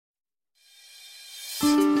The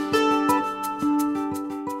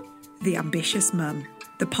Ambitious Mum,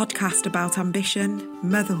 the podcast about ambition,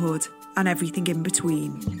 motherhood, and everything in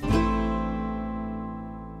between.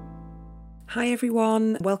 Hi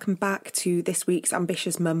everyone, welcome back to this week's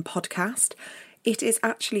Ambitious Mum podcast. It is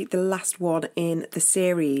actually the last one in the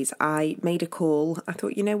series. I made a call. I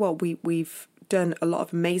thought, you know what, we've done a lot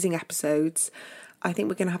of amazing episodes. I think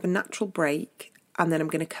we're going to have a natural break. And then I'm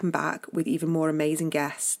going to come back with even more amazing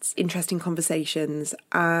guests, interesting conversations,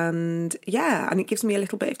 and it gives me a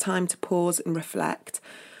little bit of time to pause and reflect.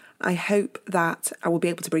 I hope that I will be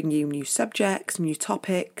able to bring you new subjects, new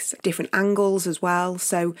topics, different angles as well.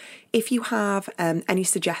 So if you have any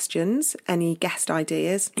suggestions, any guest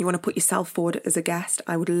ideas, you want to put yourself forward as a guest,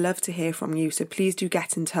 I would love to hear from you. So please do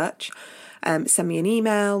get in touch. Send me an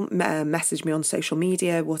email, message me on social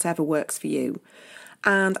media, whatever works for you.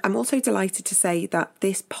 And I'm also delighted to say that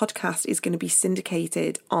this podcast is going to be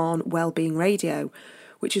syndicated on Wellbeing Radio,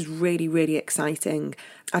 which is really, really exciting.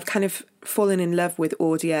 I've kind of fallen in love with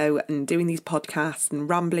audio and doing these podcasts and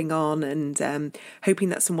rambling on and hoping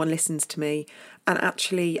that someone listens to me. And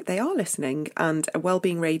actually, they are listening. And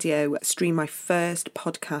Wellbeing Radio streamed my first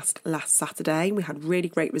podcast last Saturday. We had really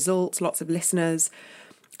great results, lots of listeners.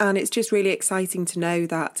 And it's just really exciting to know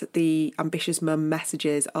that the Ambitious Mum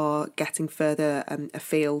messages are getting further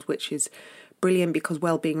afield, which is brilliant because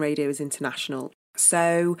Wellbeing Radio is international.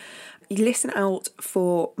 So listen out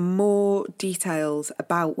for more details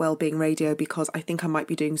about Wellbeing Radio because I think I might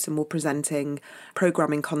be doing some more presenting,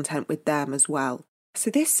 programming content with them as well. So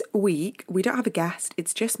this week, we don't have a guest,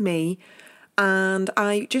 it's just me. And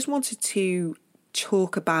I just wanted to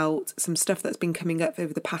talk about some stuff that's been coming up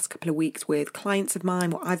over the past couple of weeks with clients of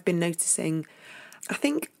mine, what I've been noticing. I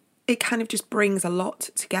think it kind of just brings a lot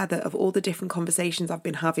together of all the different conversations I've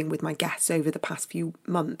been having with my guests over the past few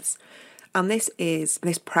months. And this is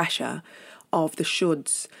this pressure of the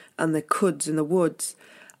shoulds and the coulds and the woulds.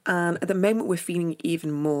 And at the moment we're feeling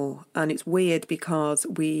even more. And it's weird because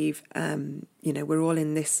we're all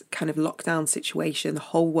in this kind of lockdown situation. The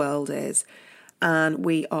whole world is. And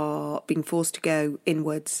we are being forced to go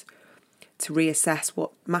inwards to reassess what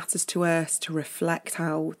matters to us, to reflect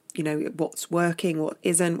how, what's working, what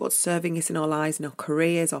isn't, what's serving us in our lives, in our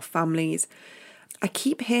careers, our families. I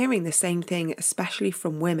keep hearing the same thing, especially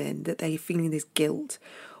from women, that they're feeling this guilt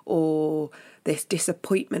or this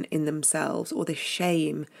disappointment in themselves or this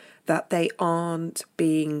shame that they aren't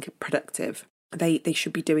being productive. They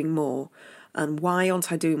should be doing more. And why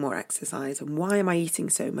aren't I doing more exercise? And why am I eating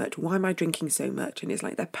so much? Why am I drinking so much? And it's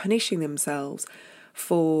like they're punishing themselves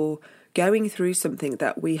for going through something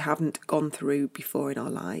that we haven't gone through before in our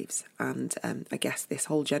lives. And I guess this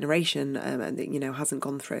whole generation, hasn't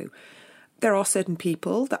gone through. There are certain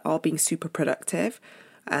people that are being super productive.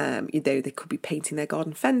 They could be painting their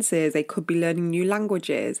garden fences. They could be learning new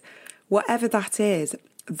languages. Whatever that is,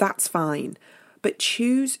 that's fine. But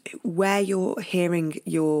choose where you're hearing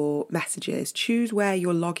your messages, choose where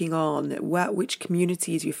you're logging on, which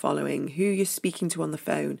communities you're following, who you're speaking to on the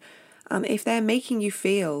phone. And if they're making you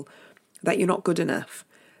feel that you're not good enough,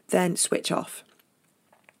 then switch off.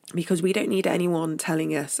 Because we don't need anyone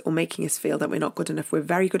telling us or making us feel that we're not good enough. We're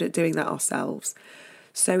very good at doing that ourselves.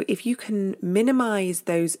 So if you can minimise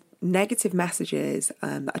those negative messages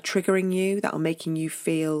that are triggering you, that are making you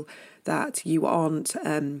feel that you aren't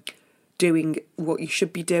doing what you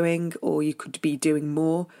should be doing or you could be doing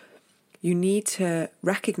more, you need to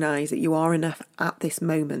recognise that you are enough at this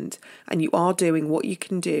moment and you are doing what you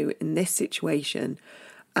can do in this situation.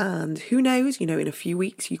 And who knows, in a few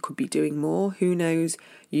weeks you could be doing more. Who knows,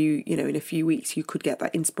 in a few weeks you could get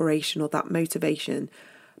that inspiration or that motivation.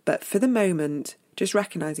 But for the moment, just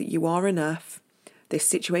recognise that you are enough. This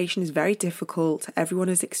situation is very difficult. Everyone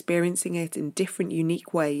is experiencing it in different,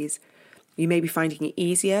 unique ways. You may be finding it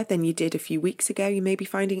easier than you did a few weeks ago. You may be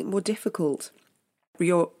finding it more difficult.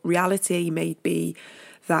 Your reality may be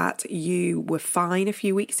that you were fine a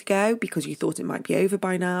few weeks ago because you thought it might be over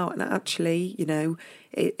by now. And actually,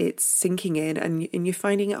 it's sinking in and you're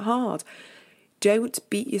finding it hard. Don't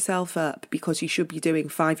beat yourself up because you should be doing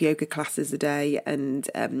 5 yoga classes a day and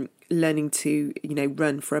learning to,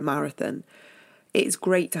 run for a marathon. It's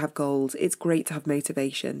great to have goals, it's great to have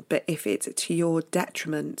motivation, but if it's to your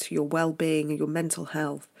detriment, to your well-being and your mental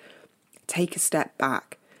health, take a step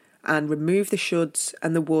back and remove the shoulds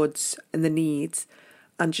and the woulds and the needs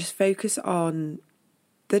and just focus on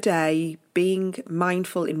the day, being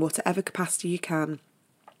mindful in whatever capacity you can.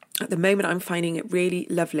 At the moment, I'm finding it really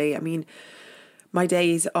lovely. I mean, my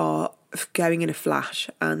days are going in a flash,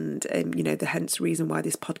 and the hence reason why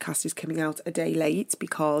this podcast is coming out a day late,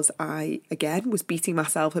 because I again was beating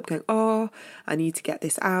myself up going, oh, I need to get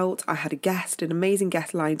this out. I had an amazing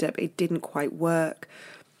guest lined up. It didn't quite work.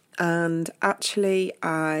 And actually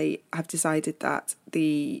I have decided that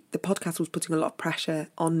the podcast was putting a lot of pressure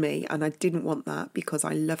on me, and I didn't want that, because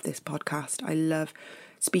I love this podcast. I love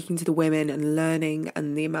speaking to the women and learning,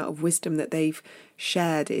 and the amount of wisdom that they've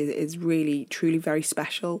shared is really, truly very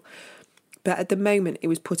special. But at the moment, it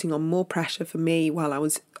was putting on more pressure for me while I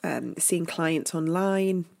was seeing clients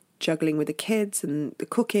online, juggling with the kids and the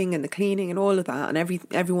cooking and the cleaning and all of that, and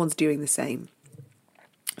everyone's doing the same.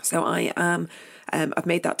 So I've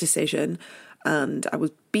made that decision, and I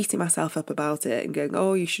was beating myself up about it and going,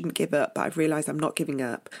 oh, you shouldn't give up. But I've realised I'm not giving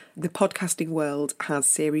up. The podcasting world has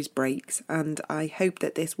series breaks, and I hope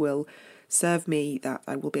that this will serve me, that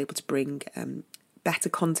I will be able to bring better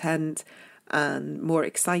content and more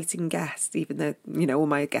exciting guests, even though, all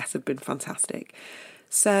my guests have been fantastic.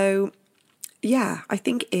 So yeah, I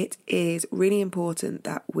think it is really important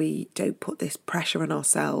that we don't put this pressure on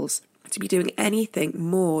ourselves to be doing anything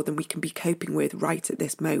more than we can be coping with right at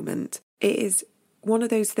this moment. It is one of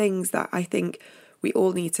those things that I think we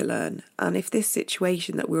all need to learn. And if this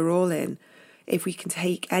situation that we're all in, if we can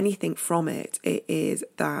take anything from it, it is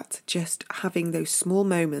that just having those small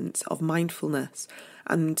moments of mindfulness.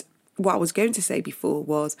 And what I was going to say before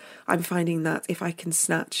was, I'm finding that if I can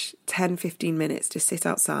snatch 10, 15 minutes to sit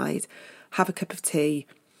outside, have a cup of tea,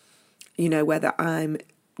 whether I'm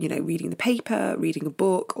reading the paper, reading a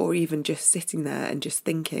book, or even just sitting there and just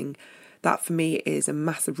thinking, that for me is a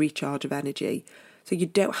massive recharge of energy. So you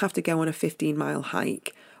don't have to go on a 15-mile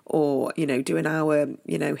hike or, do an hour,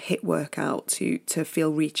 HIIT workout to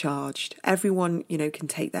feel recharged. Everyone, can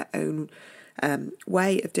take their own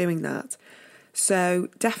way of doing that. So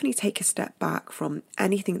definitely take a step back from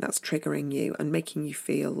anything that's triggering you and making you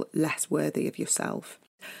feel less worthy of yourself.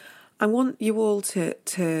 I want you all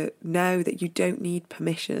to know that you don't need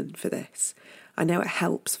permission for this. I know it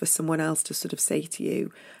helps for someone else to sort of say to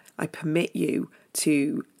you, I permit you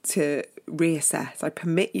to reassess, I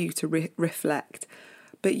permit you to reflect,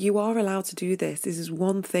 but you are allowed to do this. This is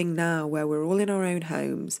one thing now where we're all in our own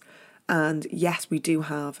homes, and yes, we do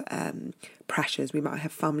have pressures. We might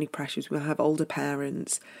have family pressures, we might have older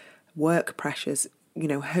parents, work pressures,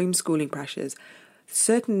 homeschooling pressures,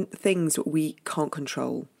 certain things that we can't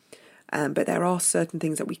control. But there are certain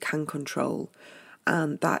things that we can control,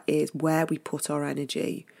 and that is where we put our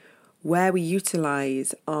energy, where we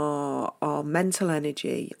utilise our mental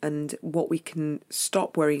energy, and what we can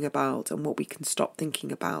stop worrying about and what we can stop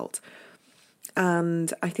thinking about.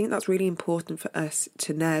 And I think that's really important for us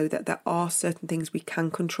to know, that there are certain things we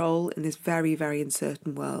can control in this very, very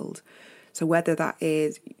uncertain world. So whether that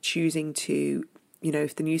is choosing to,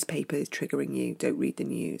 if the newspaper is triggering you, don't read the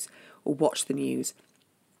news or watch the news.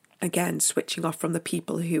 Again, switching off from the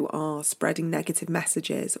people who are spreading negative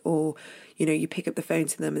messages, or, you pick up the phone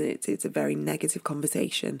to them and it's a very negative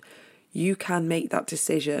conversation. You can make that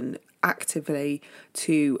decision actively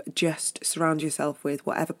to just surround yourself with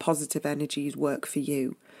whatever positive energies work for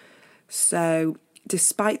you. So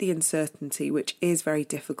despite the uncertainty, which is very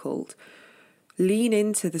difficult, lean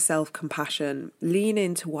into the self-compassion, lean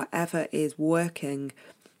into whatever is working.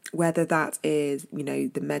 Whether that is,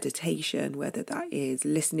 the meditation, whether that is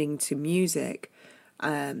listening to music,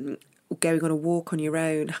 going on a walk on your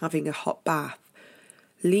own, having a hot bath.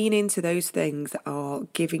 Lean into those things that are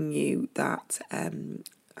giving you that,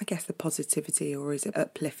 the positivity, or is it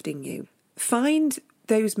uplifting you? Find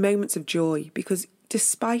those moments of joy, because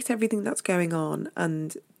despite everything that's going on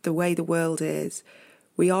and the way the world is,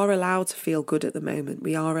 we are allowed to feel good at the moment.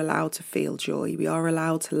 We are allowed to feel joy. We are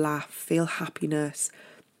allowed to laugh, feel happiness,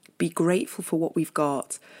 be grateful for what we've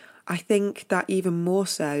got. I think that even more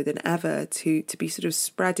so than ever, to be sort of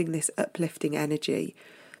spreading this uplifting energy,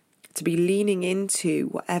 to be leaning into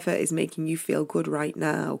whatever is making you feel good right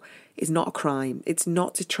now, is not a crime. It's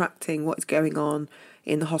not detracting what's going on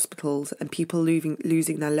in the hospitals and people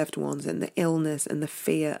losing their loved ones, and the illness and the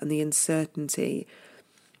fear and the uncertainty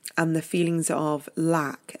and the feelings of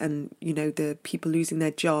lack, and the people losing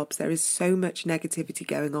their jobs. There is so much negativity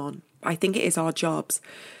going on. I think it is our jobs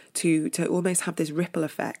to almost have this ripple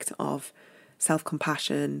effect of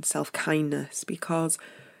self-compassion, self-kindness, because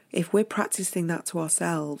if we're practicing that to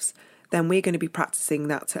ourselves, then we're going to be practicing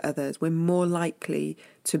that to others. We're more likely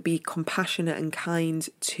to be compassionate and kind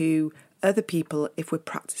to other people if we're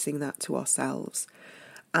practicing that to ourselves.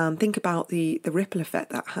 And think about the ripple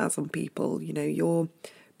effect that has on people. You're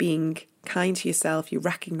being kind to yourself, you're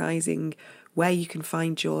recognising where you can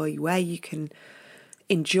find joy, where you can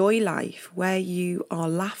enjoy life, where you are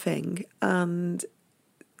laughing and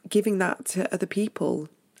giving that to other people.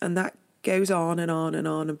 And that goes on and on and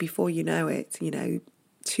on. And before you know it,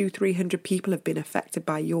 200-300 people have been affected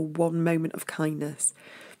by your one moment of kindness.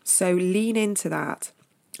 So lean into that.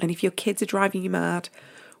 And if your kids are driving you mad,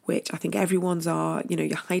 which I think everyone's are,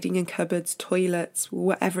 you're hiding in cupboards, toilets,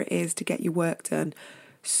 whatever it is to get your work done,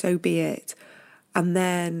 so be it. And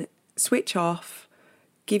then switch off,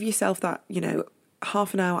 give yourself that,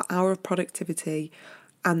 half an hour of productivity,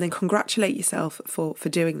 and then congratulate yourself for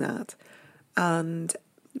doing that and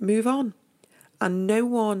move on. And no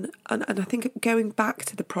one, and I think going back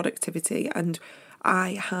to the productivity, and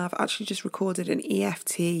I have actually just recorded an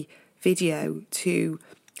EFT video to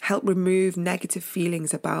help remove negative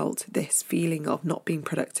feelings about this feeling of not being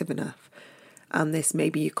productive enough. And this,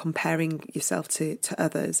 maybe you're comparing yourself to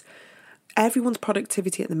others. Everyone's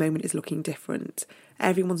productivity at the moment is looking different.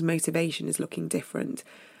 Everyone's motivation is looking different.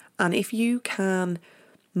 And if you can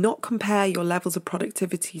not compare your levels of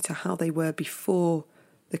productivity to how they were before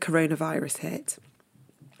the coronavirus hit,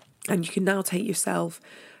 and you can now take yourself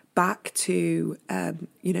back to,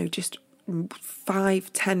 just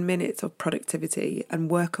 5-10 minutes of productivity and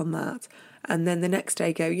work on that. And then the next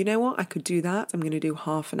day go, you know what, I could do that. I'm going to do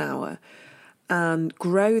half an hour and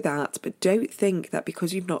grow that. But don't think that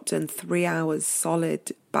because you've not done 3 hours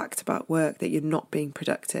solid back-to-back work that you're not being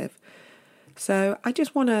productive. So I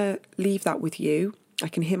just want to leave that with you. I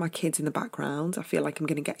can hear my kids in the background. I feel like I'm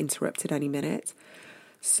going to get interrupted any minute.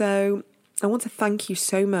 So I want to thank you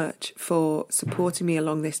so much for supporting me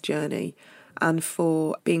along this journey, and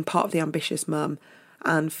for being part of the Ambitious Mum,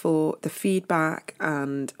 and for the feedback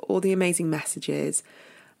and all the amazing messages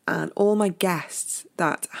and all my guests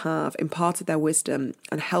that have imparted their wisdom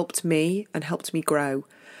and helped me grow.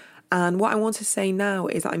 And what I want to say now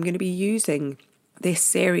is that I'm going to be using this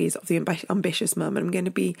series of the Ambitious Mum, and I'm going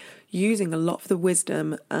to be using a lot of the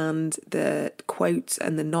wisdom and the quotes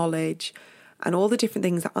and the knowledge and all the different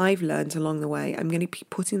things that I've learned along the way. I'm going to be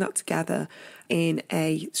putting that together in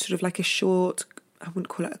a sort of like a short, I wouldn't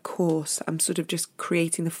call it a course. I'm sort of just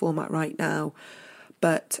creating the format right now.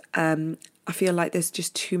 But I feel like there's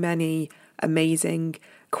just too many amazing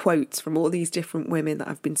quotes from all these different women that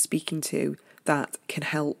I've been speaking to that can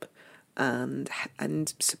help and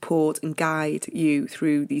support and guide you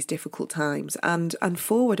through these difficult times, and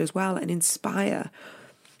forward as well, and inspire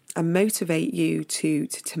and motivate you to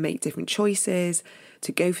make different choices,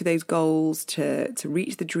 to go for those goals, to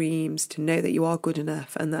reach the dreams, to know that you are good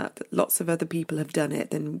enough and that lots of other people have done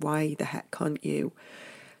it, then why the heck can't you?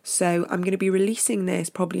 So I'm going to be releasing this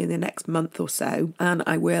probably in the next month or so, and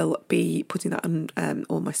I will be putting that on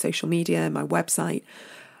all my social media, my website.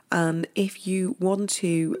 And if you want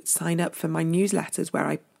to sign up for my newsletters, where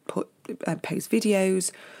I post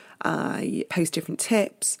videos, I post different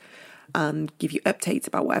tips, and give you updates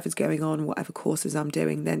about whatever's going on, whatever courses I'm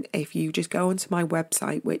doing, then if you just go onto my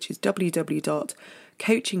website, which is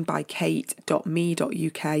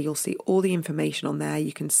www.coachingbykate.me.uk, you'll see all the information on there.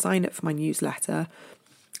 You can sign up for my newsletter.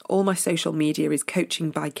 All my social media is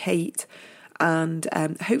Coaching by Kate, and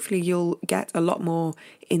hopefully you'll get a lot more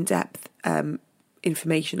in-depth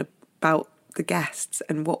information about the guests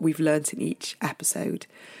and what we've learnt in each episode.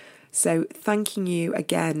 So thanking you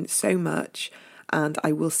again so much. And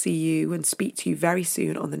I will see you and speak to you very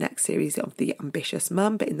soon on the next series of The Ambitious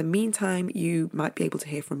Mum. But in the meantime, you might be able to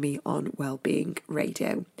hear from me on Wellbeing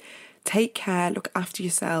Radio. Take care, look after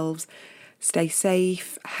yourselves, stay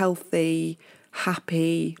safe, healthy,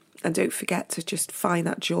 happy, and don't forget to just find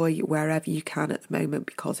that joy wherever you can at the moment,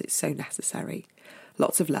 because it's so necessary.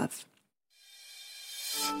 Lots of love.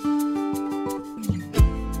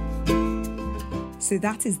 So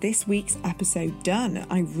that is this week's episode done.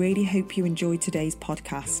 I really hope you enjoyed today's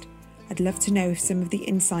podcast. I'd love to know if some of the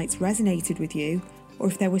insights resonated with you, or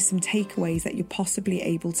if there were some takeaways that you're possibly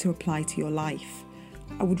able to apply to your life.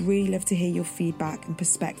 I would really love to hear your feedback and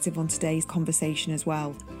perspective on today's conversation as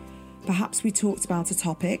well. Perhaps we talked about a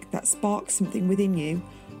topic that sparked something within you,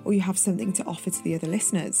 or you have something to offer to the other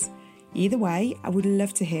listeners. Either way, I would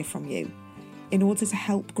love to hear from you. In order to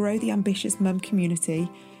help grow the Ambitious Mum community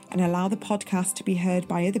and allow the podcast to be heard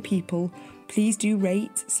by other people, please do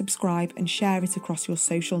rate, subscribe and share it across your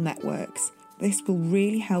social networks. This will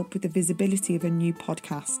really help with the visibility of a new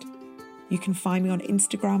podcast. You can find me on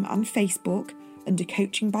Instagram and Facebook under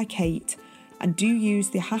Coaching by Kate, and do use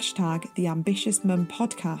the hashtag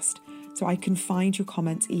 #TheAmbitiousMumPodcast so I can find your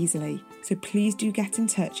comments easily. So please do get in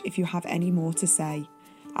touch if you have any more to say.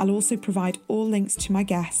 I'll also provide all links to my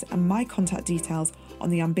guests and my contact details on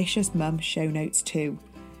the Ambitious Mum show notes too.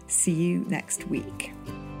 See you next week.